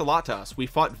KvK meant a lot to us. We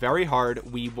fought very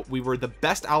hard. We were the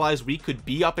best allies we could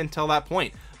be up until that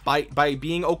point, by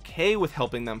being okay with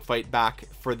helping them fight back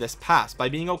for this pass, by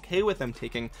being okay with them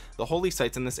taking the holy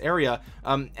sites in this area.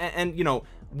 And you know,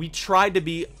 we tried to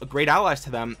be great allies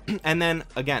to them. And then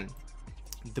again,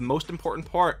 the most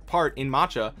important part in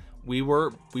matcha, we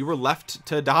were left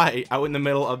to die out in the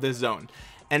middle of this zone.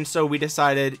 And so we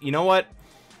decided, you know what,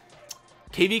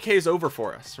 KvK is over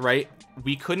for us, right?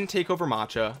 We couldn't take over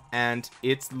matcha, and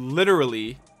it's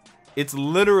literally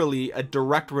a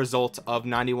direct result of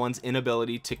 91's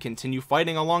inability to continue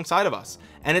fighting alongside of us.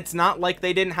 And it's not like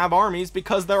they didn't have armies,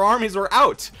 because their armies were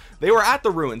out. They were at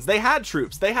the ruins. They had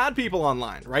troops. They had people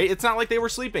online, right? It's not like they were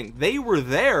sleeping. They were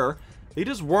there. They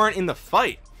just weren't in the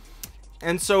fight.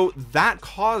 And so that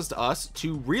caused us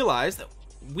to realize that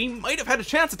we might have had a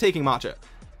chance of taking matcha,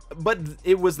 but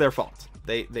it was their fault.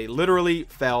 They literally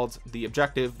failed the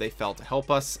objective. They failed to help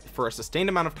us for a sustained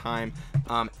amount of time.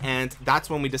 And that's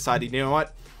when we decided, you know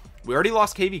what, we already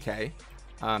lost KvK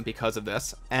because of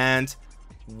this, and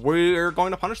we're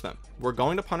going to punish them. We're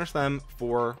going to punish them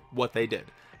for what they did.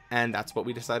 And that's what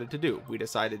we decided to do. We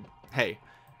decided, hey,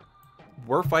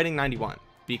 we're fighting 91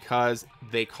 because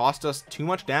they cost us too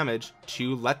much damage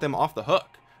to let them off the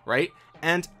hook, right?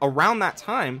 And around that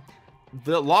time,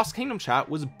 the Lost Kingdom chat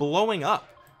was blowing up.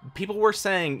 People were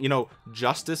saying, you know,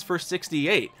 justice for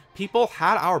 68. People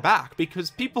had our back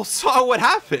because people saw what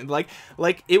happened.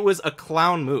 Like it was a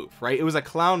clown move, right? It was a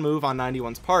clown move on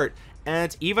 91's part.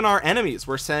 And even our enemies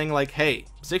were saying like, hey,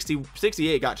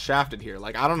 68 got shafted here.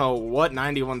 Like, I don't know what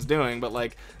 91's doing, but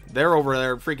like they're over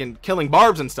there freaking killing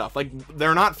barbs and stuff. Like,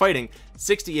 they're not fighting.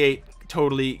 68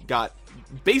 totally got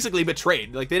basically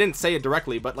betrayed. Like, they didn't say it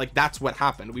directly, but like that's what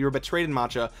happened. We were betrayed in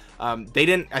matcha. They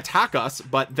didn't attack us,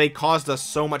 but they caused us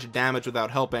so much damage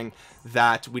without helping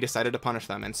that we decided to punish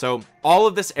them. And so all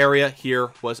of this area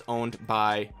here was owned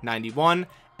by 91,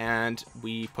 and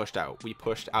we pushed out. We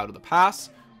pushed out of the pass.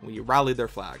 We rallied their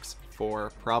flags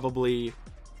for probably,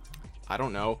 I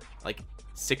don't know, like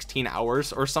 16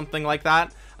 hours or something like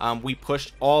that. We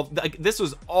pushed all, like, this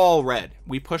was all red.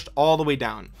 We pushed all the way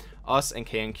down. Us and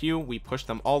K&Q, we pushed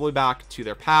them all the way back to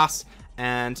their pass.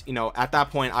 And, you know, at that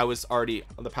point, I was already,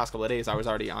 the past couple of days, I was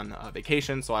already on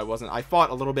vacation. So I fought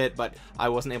a little bit, but I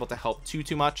wasn't able to help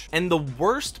too much. And the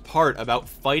worst part about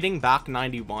fighting back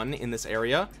 91 in this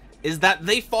area is that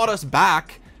they fought us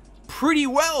back pretty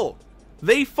well.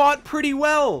 They fought pretty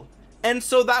well. And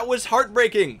so that was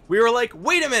heartbreaking. We were like,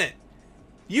 wait a minute.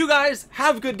 You guys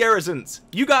have good garrisons.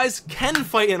 You guys can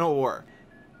fight in a war.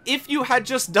 If you had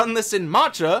just done this in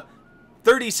matcha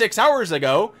 36 hours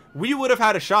ago, we would have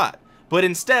had a shot. But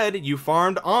instead, you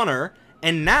farmed honor,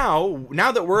 and now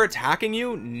that we're attacking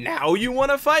you, now you want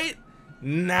to fight?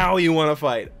 Now you want to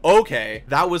fight. Okay,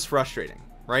 that was frustrating,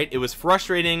 right? It was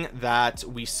frustrating that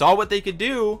we saw what they could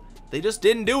do. They just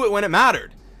didn't do it when it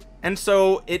mattered. And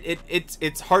so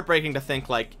it's heartbreaking to think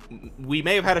like we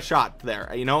may have had a shot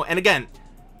there, you know? And again,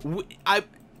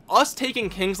 us taking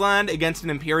Kingsland against an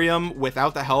Imperium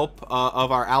without the help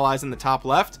of our allies in the top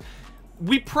left,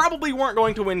 we probably weren't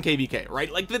going to win KvK,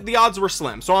 right? Like the odds were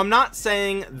slim. So I'm not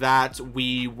saying that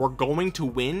we were going to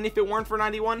win if it weren't for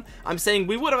 91. I'm saying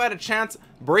we would have had a chance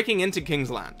breaking into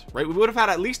Kingsland, right? We would have had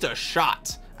at least a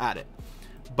shot at it,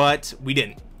 but we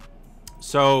didn't.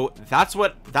 So that's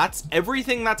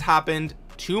everything that's happened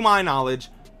to my knowledge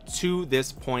to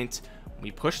this point. We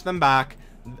pushed them back.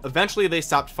 Eventually they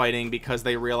stopped fighting because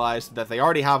they realized that they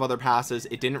already have other passes.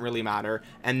 It didn't really matter.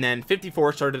 And then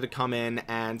 54 started to come in,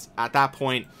 and at that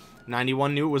point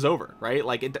 91 knew it was over, right?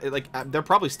 Like they're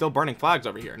probably still burning flags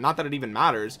over here. Not that it even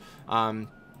matters.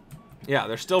 Yeah,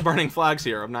 they're still burning flags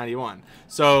here of 91.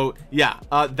 So yeah,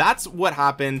 that's what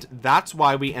happened. That's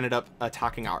why we ended up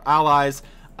attacking our allies.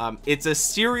 It's a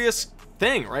serious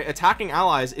thing, right? Attacking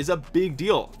allies is a big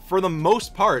deal. For the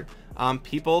most part,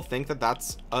 people think that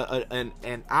that's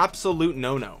an absolute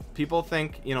no-no. People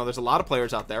think, you know, there's a lot of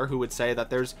players out there who would say that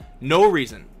there's no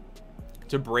reason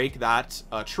to break that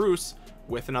truce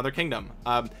with another kingdom.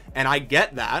 And I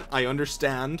get that. I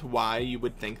understand why you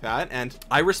would think that, and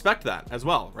I respect that as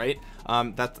well, right?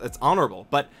 That's honorable.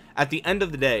 But at the end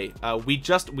of the day,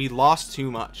 we lost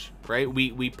too much, right?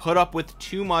 We put up with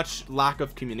too much lack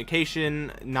of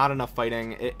communication, not enough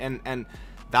fighting, and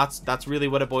that's really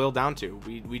what it boiled down to.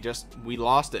 We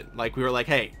lost it. Like, we were like,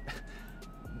 hey,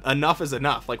 enough is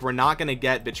enough. Like, we're not gonna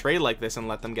get betrayed like this and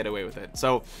let them get away with it.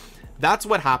 So that's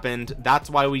what happened. That's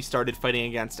why we started fighting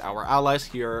against our allies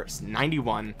here,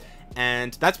 91,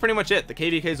 and that's pretty much it. The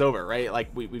KvK is over, right? Like,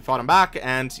 we fought them back,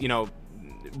 and you know,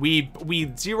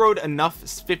 we zeroed enough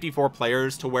 54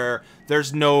 players to where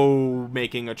there's no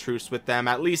making a truce with them,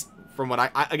 at least from what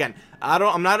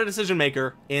I'm not a decision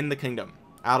maker in the kingdom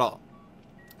at all,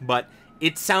 but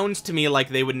it sounds to me like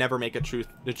they would never make a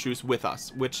truce with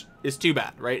us, which is too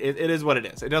bad, right? It is what it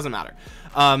is. It doesn't matter.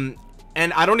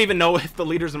 And I don't even know if the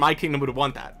leaders in my kingdom would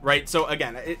want that, right? So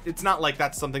again, it's not like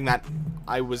that's something that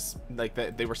I was like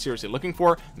that they were seriously looking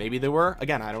for. Maybe they were.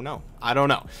 Again, I don't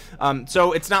know.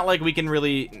 So it's not like we can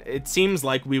really, it seems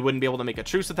like we wouldn't be able to make a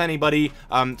truce with anybody.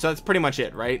 So that's pretty much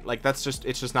it, right? Like, it's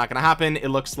just not gonna happen. It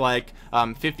looks like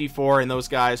 54 and those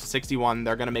guys, 61,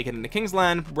 they're gonna make it into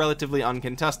Kingsland relatively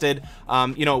uncontested.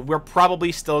 You know, we're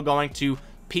probably still going to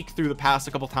peek through the pass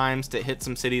a couple times to hit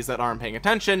some cities that aren't paying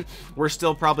attention. We're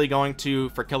still probably going to,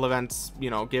 for kill events, you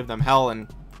know, give them hell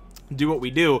and do what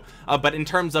we do. But in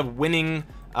terms of winning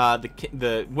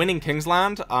the winning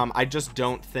Kingsland, I just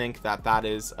don't think that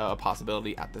is a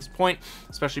possibility at this point,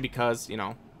 especially because, you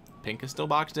know, pink is still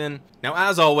boxed in. Now,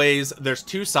 as always, there's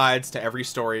two sides to every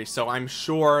story, so I'm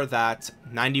sure that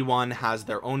 91 has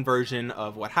their own version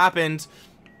of what happened.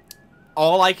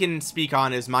 All I can speak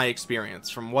on is my experience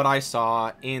from what I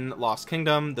saw in Lost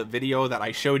Kingdom, the video that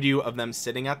I showed you of them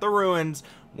sitting at the ruins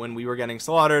when we were getting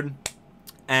slaughtered.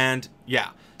 And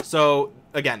yeah, so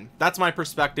again, that's my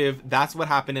perspective. That's what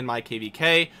happened in my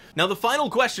KvK. Now, the final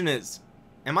question is,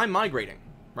 am I migrating,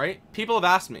 right? People have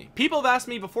asked me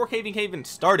before KvK even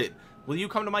started, will you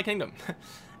come to my kingdom?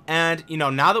 And, you know,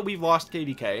 now that we've lost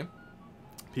KvK,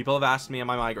 people have asked me, am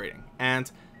I migrating?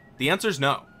 And the answer is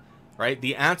no. right?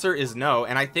 The answer is no.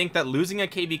 And I think that losing a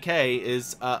KvK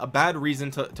is a bad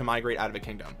reason to migrate out of a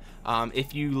kingdom.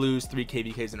 If you lose 3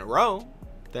 KvKs in a row,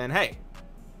 then hey,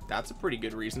 that's a pretty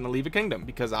good reason to leave a kingdom,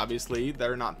 because obviously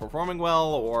they're not performing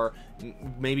well, or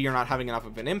maybe you're not having enough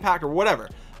of an impact, or whatever.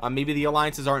 Maybe the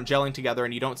alliances aren't gelling together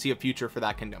and you don't see a future for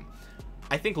that kingdom.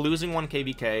 I think losing 1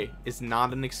 KvK is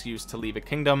not an excuse to leave a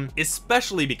kingdom,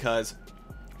 especially because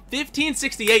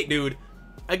 1568, dude.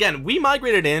 Again, we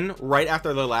migrated in right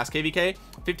after the last KvK.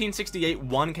 1568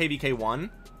 won KvK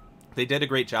 1. They did a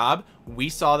great job. We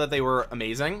saw that they were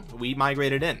amazing. We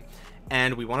migrated in,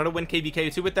 and we wanted to win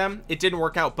KvK 2 with them. It didn't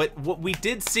work out, but what we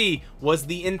did see was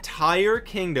the entire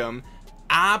kingdom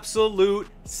absolute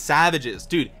savages,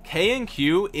 dude.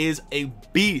 KvK is a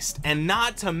beast, and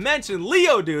not to mention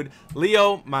Leo, dude.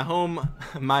 Leo, my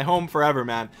home forever,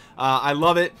 man. I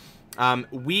love it.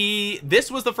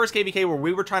 This was the first KvK where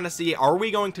we were trying to see, are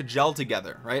we going to gel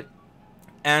together, right?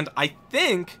 And I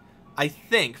think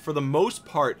for the most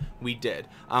part we did.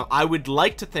 I would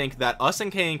like to think that us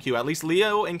and KvK, at least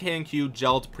Leo and KvK,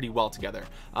 gelled pretty well together.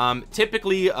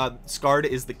 Typically Skard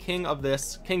is the king of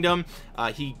this kingdom.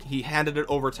 He handed it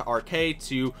over to RK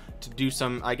to do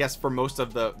some, I guess, for most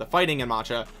of the fighting in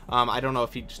matcha. I don't know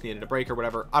if he just needed a break or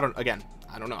whatever. I don't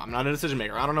know. I'm not a decision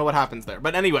maker. I don't know what happens there.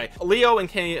 But anyway, Leo and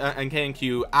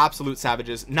KvK, absolute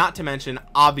savages. Not to mention,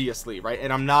 obviously, right?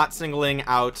 And I'm not singling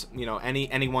out, you know,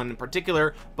 anyone in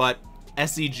particular, but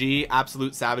SEG,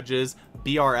 absolute savages.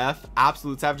 BRF,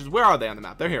 absolute savages. Where are they on the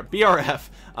map? They're here. BRF.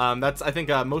 That's, I think,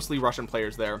 mostly Russian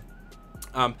players there.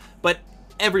 But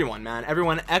everyone, man,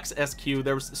 everyone. XSQ.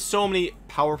 There was so many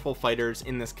powerful fighters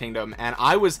in this kingdom, and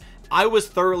I was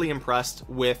thoroughly impressed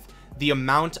with the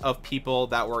amount of people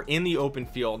that were in the open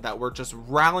field that were just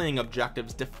rallying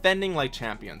objectives, defending like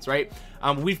champions, right?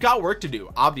 We've got work to do,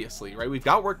 obviously, right? We've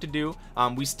got work to do.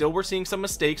 We still were seeing some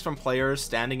mistakes from players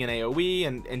standing in AoE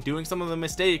and doing some of the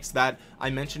mistakes that I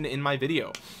mentioned in my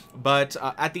video. But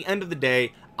at the end of the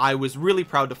day, I was really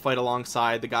proud to fight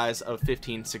alongside the guys of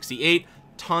 1568.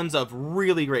 Tons of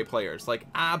really great players, like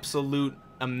absolute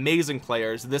amazing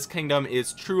players. This kingdom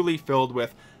is truly filled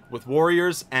with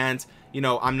warriors, and you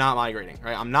know, I'm not migrating,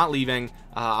 right? I'm not leaving.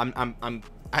 I'm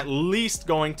at least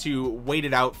going to wait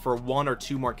it out for 1 or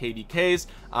 2 more KvKs.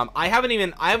 I haven't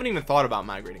even thought about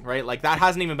migrating, right? Like, that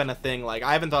hasn't even been a thing. Like,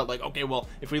 I haven't thought like, okay, well,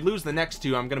 if we lose the next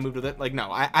 2, I'm gonna move to the, like, no,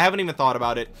 I haven't even thought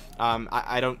about it.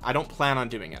 I don't plan on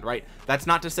doing it, right? That's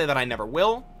not to say that I never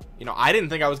will. You know, I didn't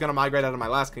think I was gonna migrate out of my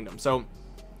last kingdom, so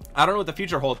I don't know what the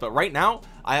future holds, but right now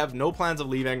I have no plans of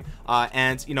leaving.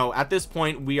 And you know, at this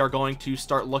point we are going to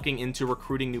start looking into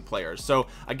recruiting new players. So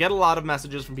I get a lot of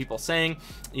messages from people saying,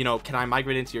 you know, can I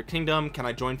migrate into your kingdom? Can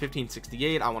I join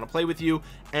 1568? I want to play with you.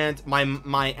 And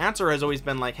my answer has always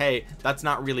been like, hey, that's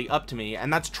not really up to me.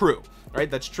 And that's true, right?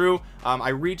 That's true. I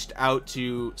reached out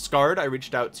to Skard, I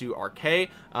reached out to RK,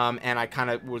 and I kind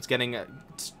of was getting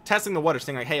testing the waters,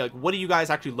 saying like, hey, like, what are you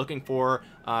guys actually looking for?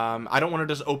 I don't want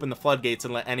to just open the floodgates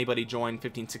and let anybody join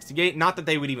 1568. Not that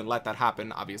they would even let that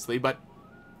happen, obviously, but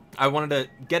I wanted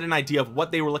to get an idea of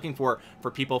what they were looking for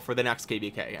people for the next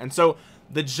KvK. And so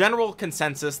the general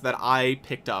consensus that I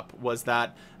picked up was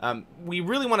that we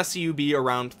really want to see you be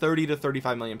around 30 to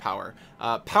 35 million power.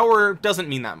 Power doesn't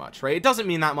mean that much, right? It doesn't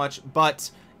mean that much,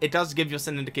 but it does give us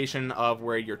an indication of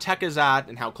where your tech is at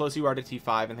and how close you are to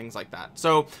T5 and things like that.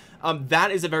 So that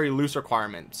is a very loose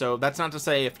requirement. So that's not to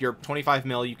say if you're 25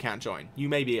 mil, you can't join. You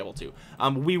may be able to.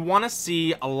 We want to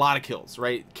see a lot of kills,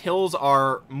 right? Kills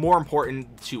are more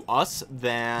important to us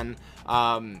than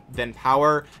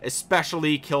power,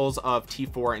 especially kills of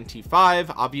T4 and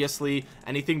T5. Obviously,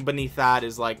 anything beneath that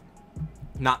is like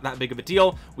not that big of a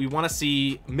deal. We want to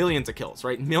see millions of kills,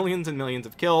 right? Millions and millions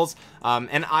of kills.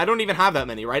 And I don't even have that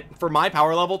many, right? For my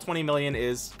power level, 20 million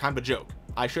is kind of a joke.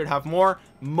 I should have more.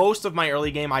 Most of my early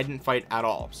game I didn't fight at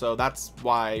all, so that's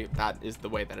why that is the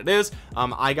way that it is.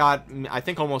 I got, I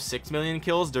think, almost 6 million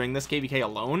kills during this KvK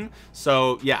alone.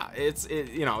 So yeah, it's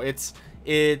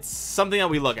something that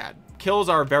we look at. Kills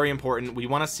are very important. We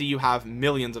want to see you have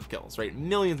millions of kills, right?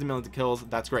 Millions and millions of kills.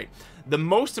 That's great. The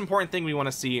most important thing we want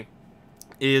to see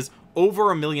is over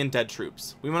 1 million dead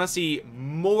troops. We want to see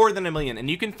more than 1 million, and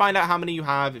you can find out how many you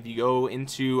have if you go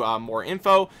into more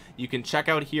info. You can check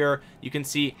out here. You can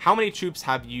see how many troops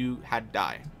have you had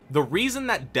die. The reason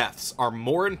that deaths are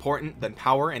more important than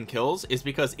power and kills is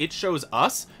because it shows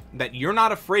us that you're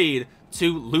not afraid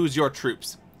to lose your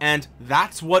troops, and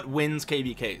that's what wins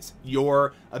KvKs.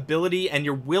 Your ability and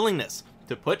your willingness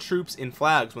to put troops in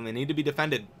flags when they need to be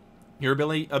defended your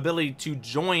ability to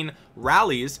join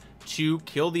rallies to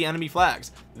kill the enemy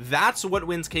flags. That's what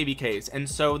wins KvKs. And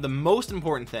so the most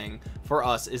important thing for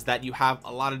us is that you have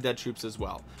a lot of dead troops as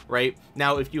well, right?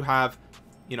 Now if you have,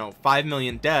 you know, 5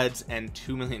 million deads and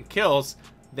 2 million kills,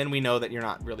 then we know that you're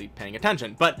not really paying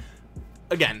attention. But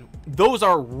again, those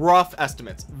are rough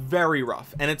estimates, very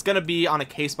rough, and it's going to be on a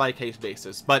case-by-case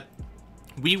basis. But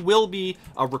we will be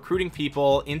recruiting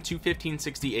people into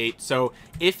 1568, so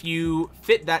if you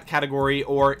fit that category,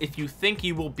 or if you think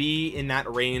you will be in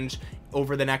that range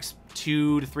over the next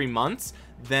 2 to 3 months,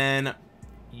 then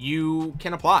you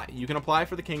can apply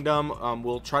for the kingdom.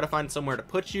 We'll try to find somewhere to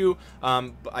put you.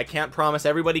 I can't promise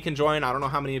everybody can join. I don't know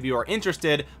how many of you are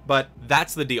interested, but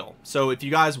that's the deal. So if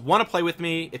you guys want to play with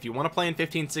me, if you want to play in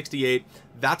 1568,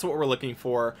 that's what we're looking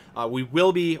for. We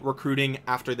will be recruiting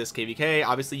after this KvK.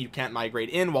 Obviously you can't migrate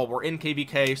in while we're in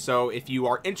KvK, so if you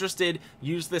are interested,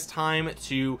 use this time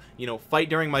to, you know, fight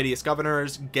during Mightiest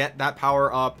Governors, get that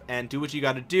power up, and do what you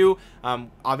got to do.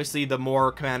 Obviously the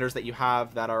more commanders that you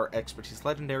have that are expertise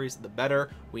legendaries, the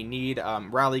better. We need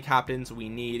rally captains, we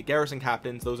need garrison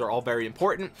captains. Those are all very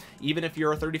important. Even if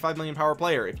you're a 35 million power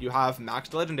player, if you have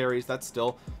maxed legendaries, that's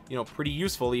still, you know, pretty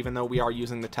useful, even though we are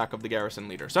using the tech of the garrison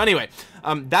leader. So anyway,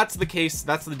 that's the case,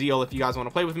 that's the deal if you guys want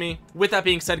to play with me. With that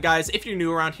being said, guys, if you're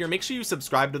new around here, make sure you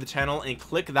subscribe to the channel and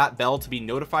click that bell to be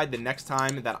notified the next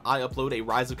time that I upload a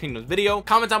Rise of Kingdoms video.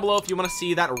 Comment down below if you want to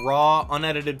see that raw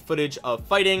unedited footage of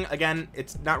fighting. Again,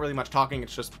 it's not really much talking,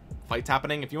 it's just fights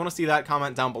happening. If you want to see that,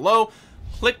 comment down below.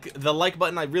 Click the like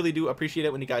button. I really do appreciate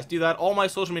it when you guys do that. All my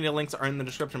social media links are in the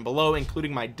description below,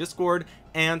 including my Discord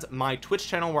and my Twitch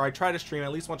channel, where I try to stream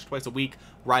at least once or twice a week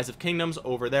Rise of Kingdoms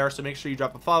over there. So make sure you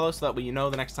drop a follow so that way you know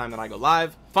the next time that I go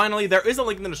live. Finally, there is a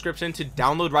link in the description to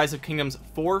download Rise of Kingdoms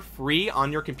for free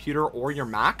on your computer or your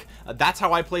Mac. That's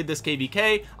how I played this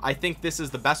KvK. I think this is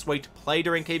the best way to play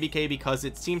during KvK because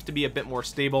it seems to be a bit more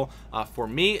stable for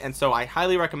me, and so I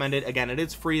highly recommend it. Again, it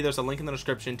is free. There's a link in the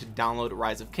description to download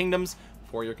Rise of Kingdoms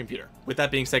for your computer. With that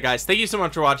being said, guys, thank you so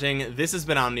much for watching. This has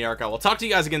been Omniarch. I will talk to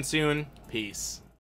you guys again soon. Peace.